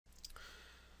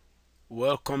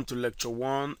Welcome to Lecture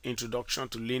 1, Introduction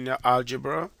to Linear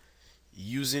Algebra,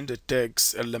 using the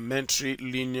text Elementary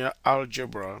Linear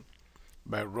Algebra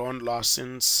by Ron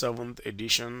Larson, 7th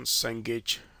edition,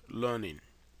 Cengage Learning.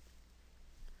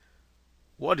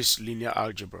 What is linear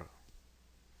algebra?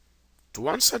 To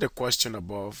answer the question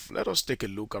above, let us take a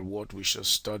look at what we shall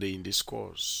study in this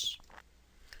course.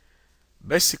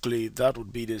 Basically, that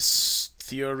would be this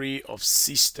theory of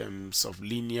systems of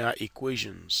linear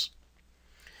equations.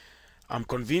 I'm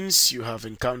convinced you have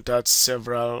encountered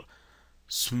several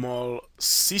small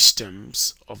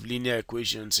systems of linear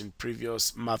equations in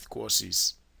previous math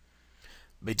courses.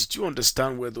 But did you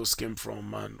understand where those came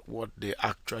from and what they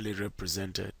actually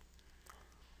represented?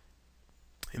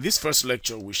 In this first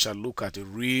lecture, we shall look at a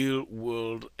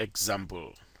real-world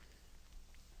example.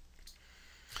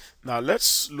 Now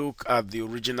let's look at the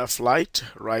original flight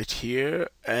right here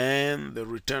and the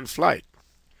return flight.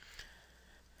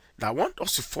 Now I want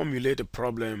us to formulate a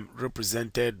problem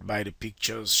represented by the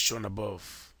pictures shown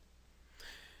above.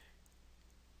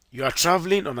 You are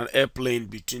traveling on an airplane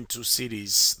between two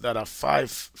cities that are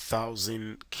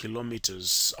 5,000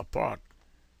 kilometers apart.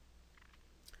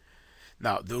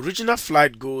 Now the original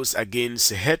flight goes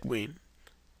against a headwind,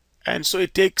 and so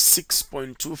it takes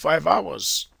 6.25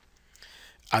 hours.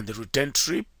 And the return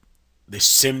trip, the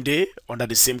same day under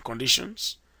the same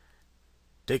conditions,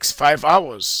 takes 5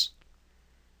 hours.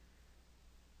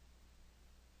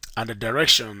 And the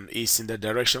direction is in the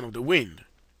direction of the wind.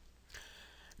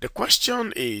 The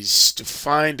question is to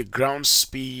find the ground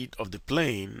speed of the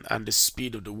plane and the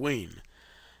speed of the wind,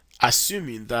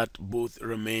 assuming that both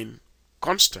remain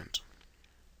constant.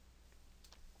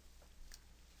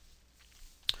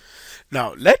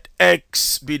 Now let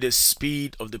x be the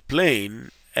speed of the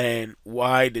plane and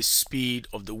y the speed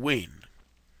of the wind.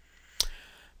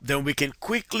 Then we can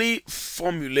quickly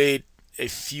formulate a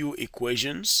few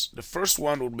equations. The first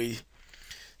one would be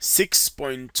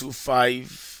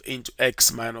 6.25 into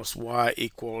x minus y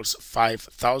equals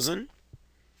 5,000.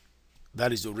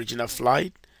 That is the original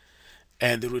flight.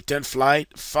 And the return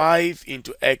flight, 5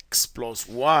 into x plus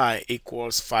y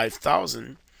equals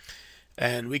 5,000.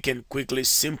 And we can quickly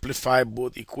simplify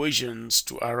both equations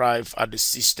to arrive at the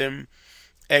system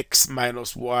x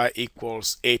minus y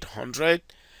equals 800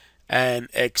 and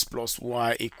x plus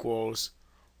y equals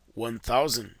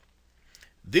 1000.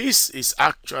 This is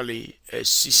actually a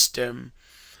system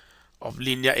of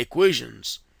linear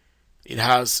equations. It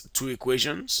has two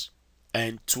equations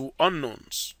and two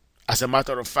unknowns. As a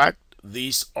matter of fact,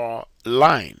 these are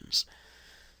lines.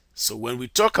 So when we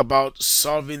talk about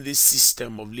solving this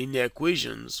system of linear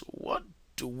equations, what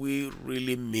do we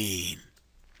really mean?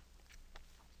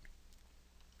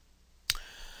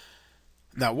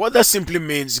 Now, what that simply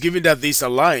means, given that these are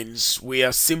lines, we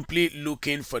are simply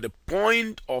looking for the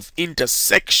point of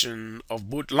intersection of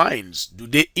both lines. Do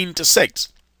they intersect?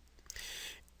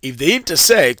 If they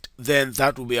intersect, then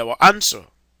that will be our answer.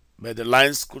 But the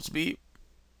lines could be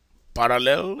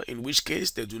parallel, in which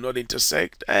case they do not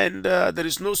intersect, and there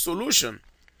is no solution.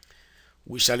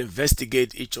 We shall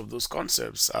investigate each of those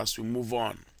concepts as we move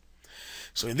on.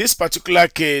 So in this particular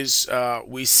case,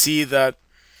 we see that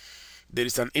there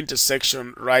is an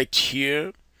intersection right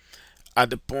here at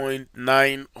the point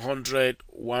 900,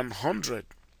 100.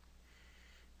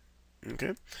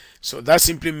 Okay, so that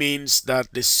simply means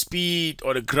that the speed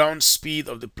or the ground speed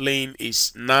of the plane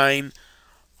is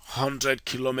 900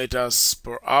 kilometers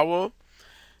per hour,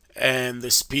 and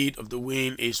the speed of the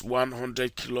wind is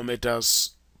 100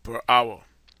 kilometers per hour.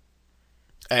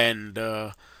 And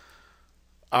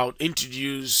I'll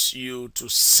introduce you to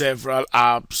several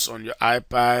apps on your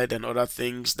iPad and other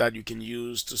things that you can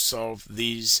use to solve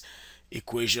these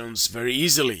equations very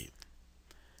easily.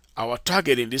 Our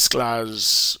target in this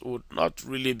class would not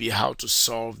really be how to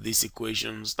solve these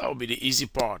equations. That would be the easy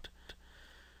part.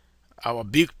 Our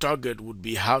big target would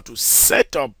be how to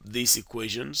set up these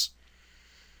equations,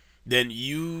 then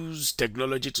use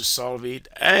technology to solve it,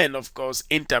 and of course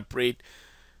interpret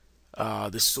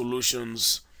the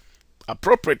solutions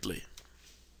appropriately.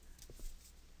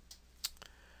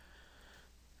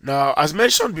 Now, as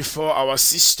mentioned before, our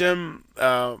system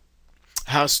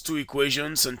has two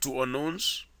equations and two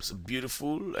unknowns. It's a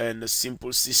beautiful and a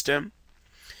simple system.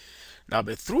 Now,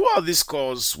 but throughout this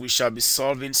course, we shall be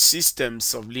solving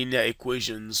systems of linear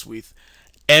equations with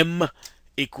m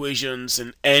equations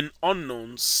and n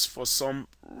unknowns for some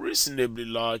reasonably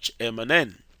large m and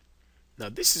n. Now,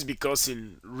 this is because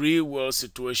in real-world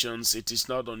situations, it is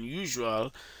not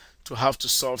unusual to have to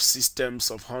solve systems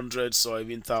of hundreds or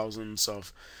even thousands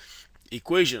of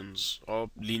equations or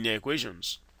linear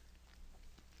equations.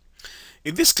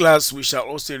 In this class, we shall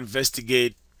also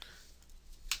investigate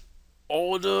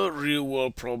other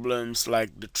real-world problems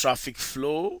like the traffic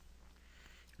flow,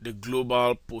 the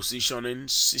global positioning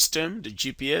system, the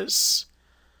GPS,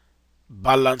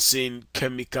 balancing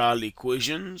chemical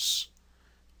equations,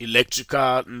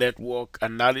 electrical network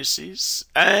analysis,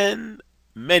 and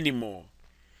many more.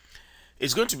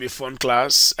 It's going to be a fun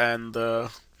class, and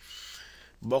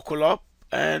buckle up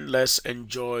and let's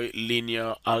enjoy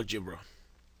linear algebra.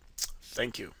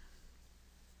 Thank you.